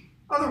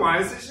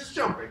 Otherwise, it's just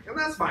jumping, and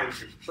that's fine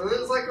too. So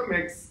there's like a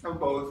mix of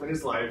both in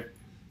his life,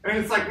 and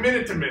it's like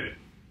minute to minute.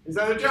 He's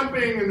either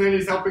jumping, and then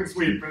he's helping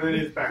sweep, and then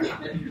he's back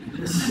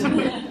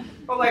on.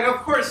 But like, of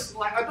course,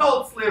 like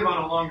adults live on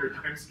a longer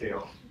time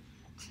scale.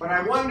 But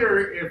I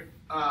wonder if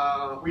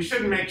we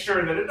shouldn't make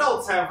sure that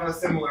adults have a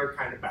similar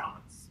kind of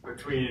balance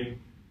between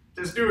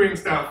just doing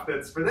stuff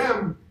that's for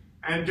them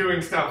and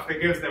doing stuff that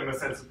gives them a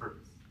sense of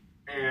purpose.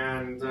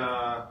 And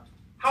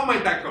how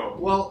might that go?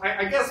 Well,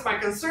 I guess my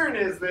concern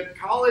is that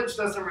college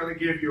doesn't really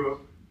give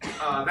you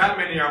that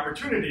many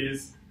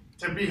opportunities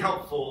to be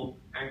helpful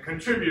and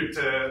contribute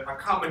to a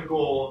common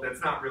goal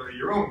that's not really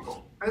your own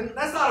goal. And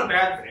that's not a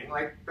bad thing.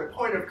 Like, the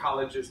point of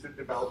college is to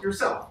develop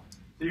yourself.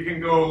 So you can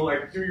go,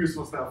 like, do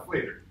useful stuff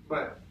later.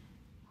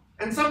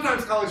 And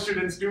sometimes college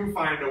students do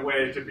find a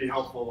way to be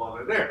helpful while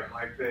they're there.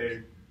 Like,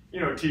 they, you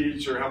know,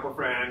 teach or help a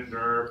friend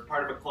or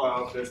part of a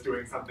club that's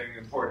doing something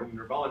important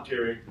or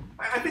volunteering.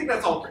 I think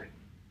that's all great.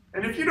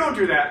 And if you don't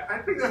do that, I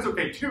think that's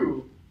okay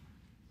too,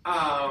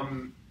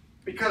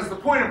 because the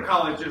point of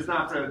college is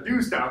not to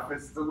do stuff,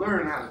 it's to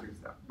learn how to do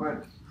stuff.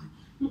 But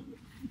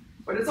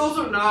it's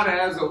also not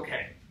as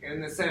okay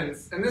in the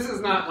sense, and this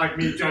is not like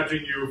me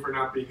judging you for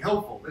not being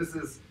helpful, this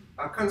is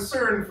a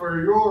concern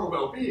for your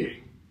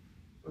well-being,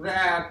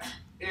 that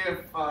if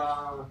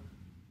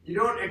you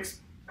don't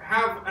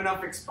have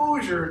enough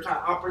exposure to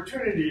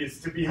opportunities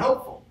to be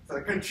helpful,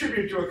 to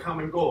contribute to a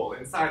common goal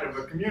inside of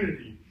a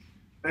community,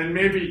 then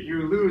maybe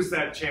you lose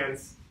that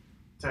chance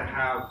to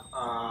have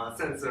a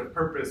sense of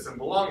purpose and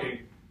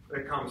belonging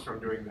that comes from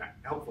doing that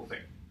helpful thing.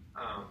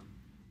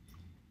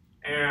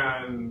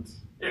 And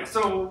yeah,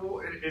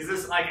 so is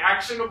this like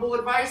actionable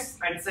advice?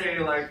 I'd say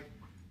like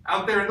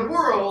out there in the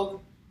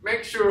world,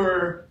 make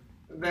sure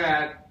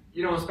that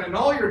you don't spend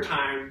all your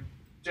time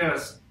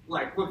just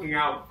like looking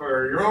out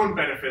for your own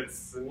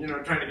benefits and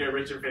trying to get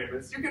rich and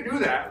famous. You can do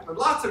that with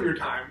lots of your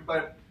time,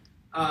 but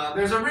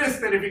there's a risk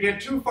that if you get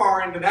too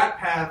far into that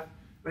path,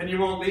 then you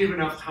won't leave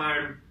enough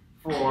time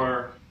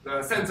for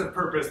the sense of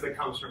purpose that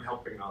comes from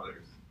helping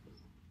others.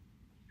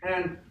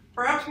 And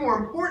perhaps more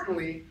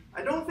importantly,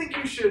 I don't think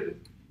you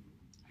should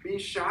be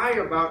shy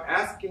about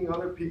asking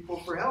other people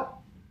for help.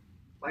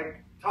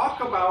 Like, talk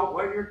about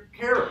what you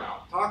care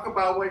about. Talk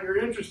about what you're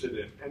interested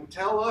in and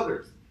tell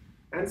others.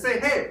 And say,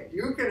 hey,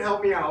 you can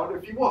help me out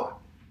if you want.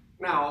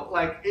 Now,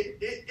 like,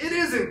 it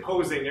is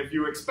imposing if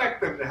you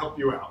expect them to help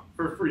you out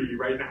for free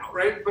right now,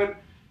 right? But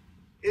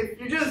if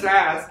you just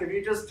ask, if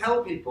you just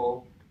tell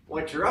people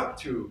what you're up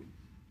to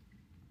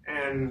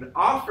and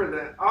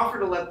offer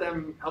to let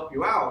them help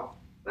you out,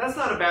 that's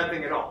not a bad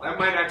thing at all. That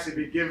might actually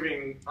be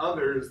giving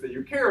others that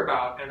you care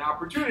about an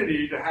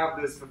opportunity to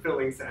have this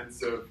fulfilling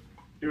sense of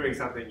doing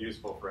something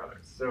useful for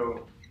others.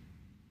 So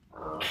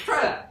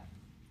try that.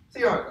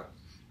 See how it goes.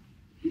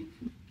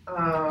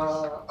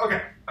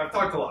 Okay, I've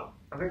talked a lot.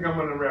 I think I'm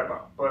going to wrap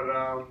up, but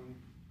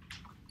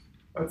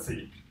let's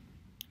see.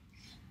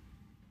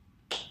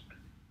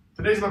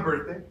 Today's my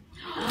birthday.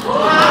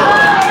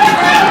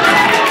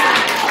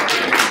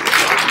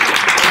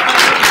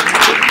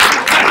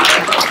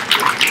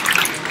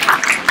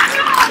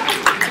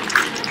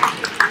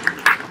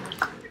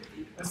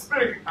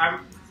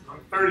 I'm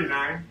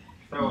 39,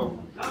 so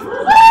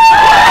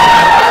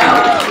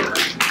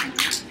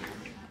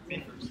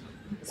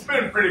it's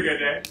been a pretty good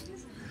day.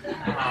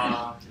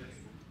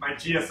 My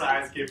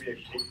GSIs gave me a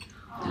cake.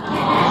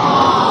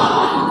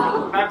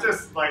 Not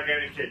just like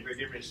any cake, they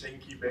gave me a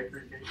Shinky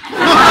bakery cake.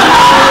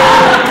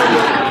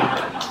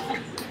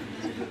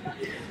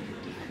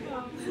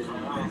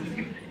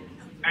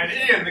 And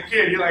Ian, the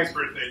kid, he likes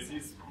birthdays.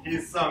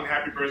 He's sung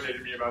happy birthday to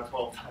me about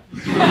 12 times.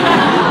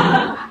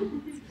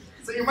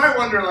 So you might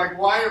wonder, like,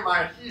 why am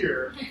I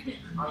here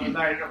on the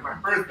night of my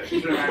birthday?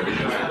 Should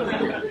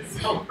I be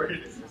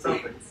celebrating or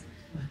something?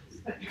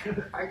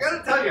 I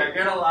gotta tell you, I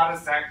get a lot of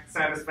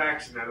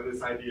satisfaction out of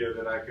this idea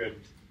that I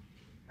could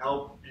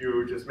help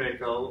you just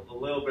make a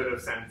little bit of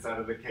sense out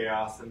of the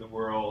chaos in the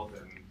world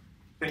and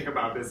think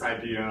about this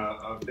idea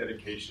of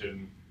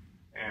dedication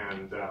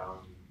and,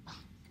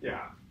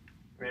 yeah,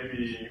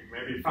 maybe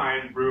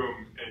find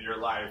room in your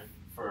life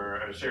for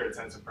a shared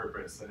sense of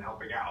purpose and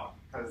helping out.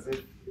 Because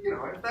if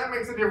that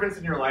makes a difference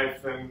in your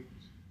life, then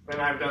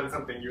I've done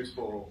something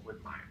useful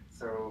with mine.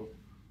 So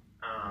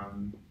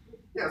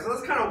yeah, so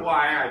that's kind of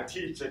why I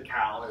teach at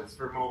Cal, is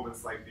for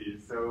moments like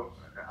these. So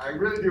I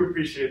really do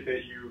appreciate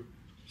that you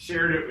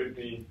shared it with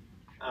me.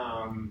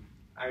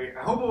 I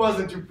hope it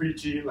wasn't too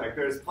preachy. Like,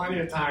 there's plenty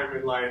of time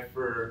in life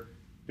for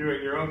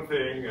doing your own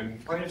thing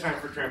and plenty of time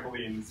for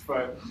trampolines.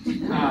 But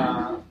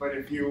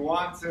if you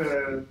want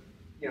to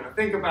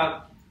think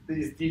about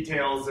these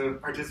details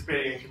of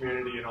participating in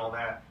community and all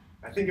that,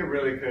 I think it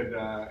really could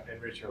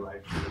enrich your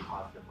life in a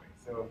positive way.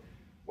 So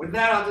with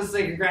that, I'll just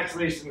say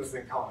congratulations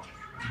and call it.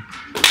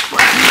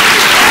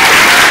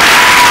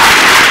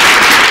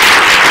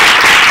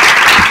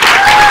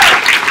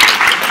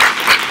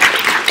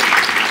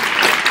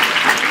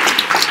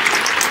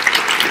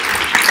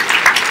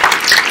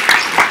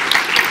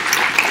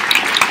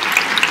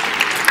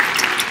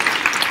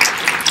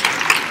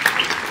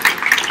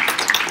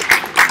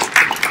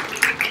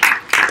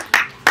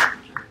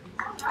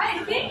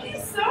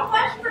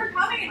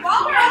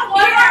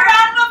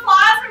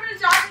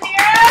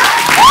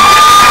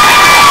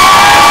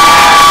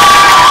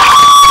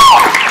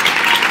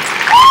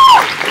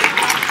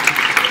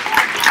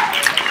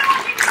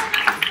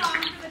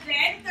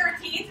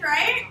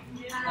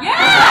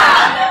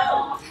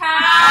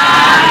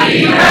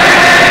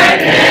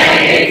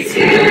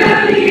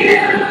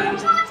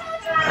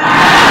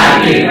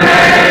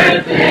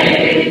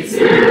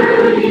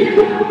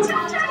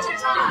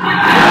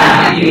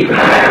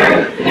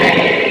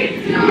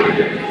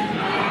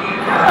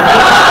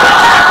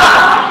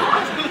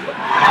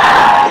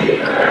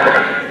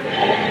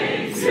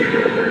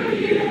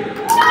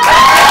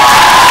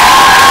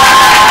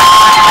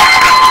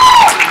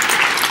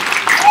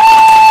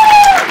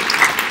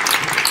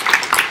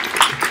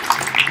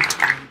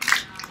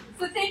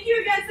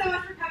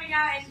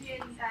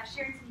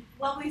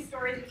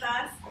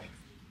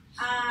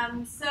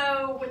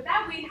 So with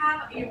that, we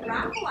have a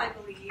raffle, I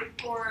believe,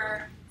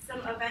 for some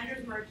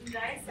Avengers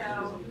merchandise.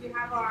 So we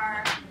have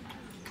our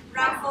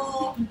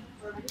raffle. All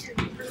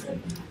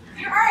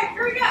right,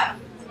 here we go.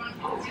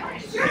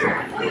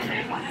 Sure.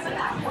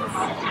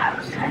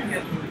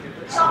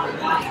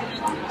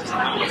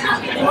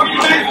 Before you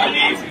guys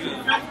leave,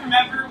 just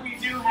remember we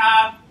do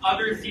have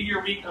other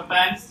senior week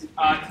events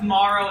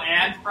tomorrow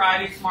and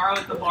Friday. Tomorrow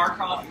is the bar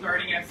crawl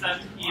starting at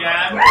 7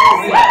 p.m.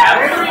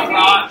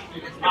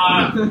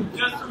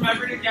 Just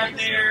remember to get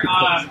there.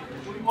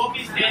 we'll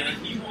be standing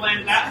people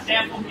in. That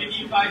stamp will give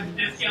you guys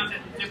discounts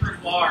at the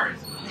different bars.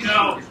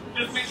 So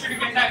just make sure to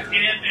get that tip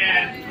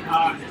and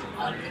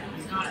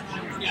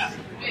yeah.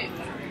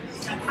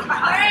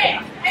 Alright,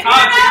 and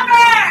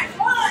remember,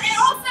 and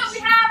also we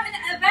have an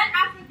event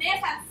after this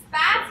at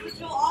Spats, which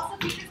will also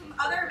feature some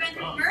other events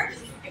and merch.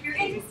 If you're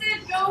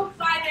interested, go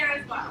by there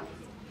as well.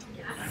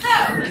 So,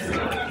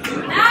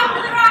 now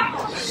for the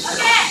raffle.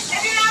 Okay,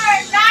 every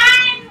number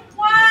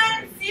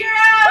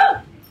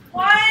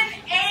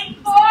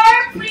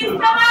 910184, please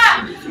come up.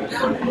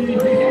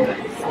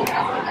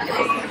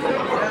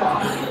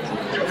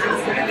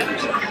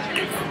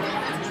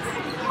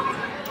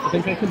 I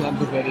think I can end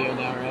the video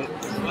now, right?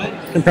 What?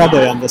 I can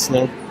probably end this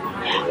now.